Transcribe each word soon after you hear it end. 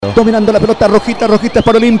Dominando la pelota Rojita es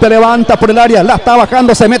para Olimpia, levanta por el área, la está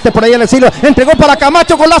bajando, se mete por ahí al estilo, entregó para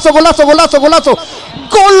Camacho, golazo. ¡Gol!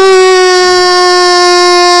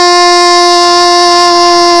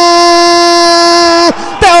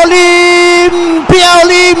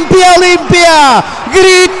 Olimpia,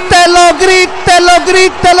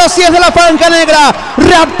 grítelo si es de la franja negra.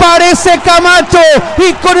 Reaparece Camacho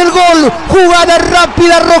y con el gol, jugada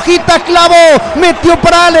rápida, Rojita clavó, metió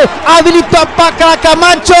para Ale, habilitó a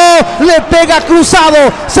Camacho, le pega cruzado,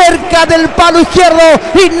 cerca del palo izquierdo,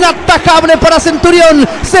 inatajable para Centurión,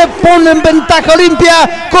 se pone en ventaja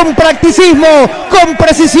Olimpia, con practicismo, con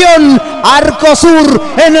precisión, arco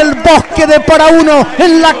sur, en el bosque de para uno,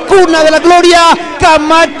 en la cuna de la gloria,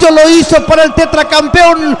 Camacho lo hizo para el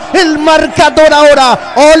tetracampeón, el marcador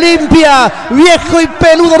ahora, Olimpia, viejo y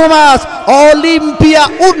peludo nomás, Olimpia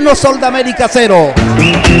 1, Sol de América 0. 1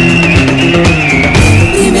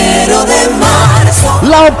 de marzo.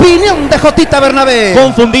 La opinión de Jotita Bernabé.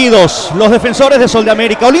 Confundidos los defensores de Sol de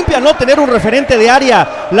América. Olimpia no tener un referente de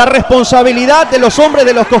área. La responsabilidad de los hombres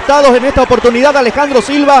de los costados en esta oportunidad. Alejandro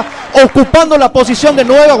Silva ocupando la posición de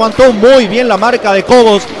 9. Aguantó muy bien la marca de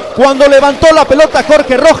Cobos. Cuando levantó la pelota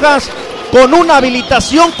Jorge Rojas, con una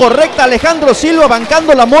habilitación correcta, Alejandro Silva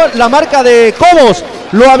bancando la marca de Cobos.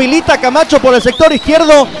 Lo habilita Camacho por el sector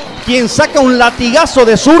izquierdo, quien saca un latigazo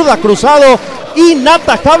de zurda cruzado,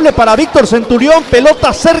 inatajable para Víctor Centurión.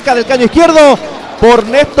 Pelota cerca del caño izquierdo por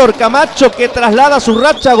Néstor Camacho, que traslada su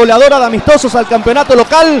racha goleadora de amistosos al campeonato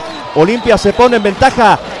local. Olimpia se pone en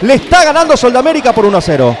ventaja, le está ganando Sol de América por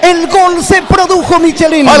 1-0. El gol se produjo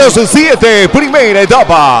Michelin. A los 7, primera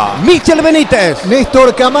etapa. Michel Benítez.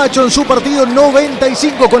 Néstor Camacho en su partido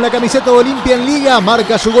 95 con la camiseta de Olimpia en Liga,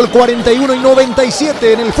 marca su gol 41 y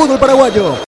 97 en el fútbol paraguayo.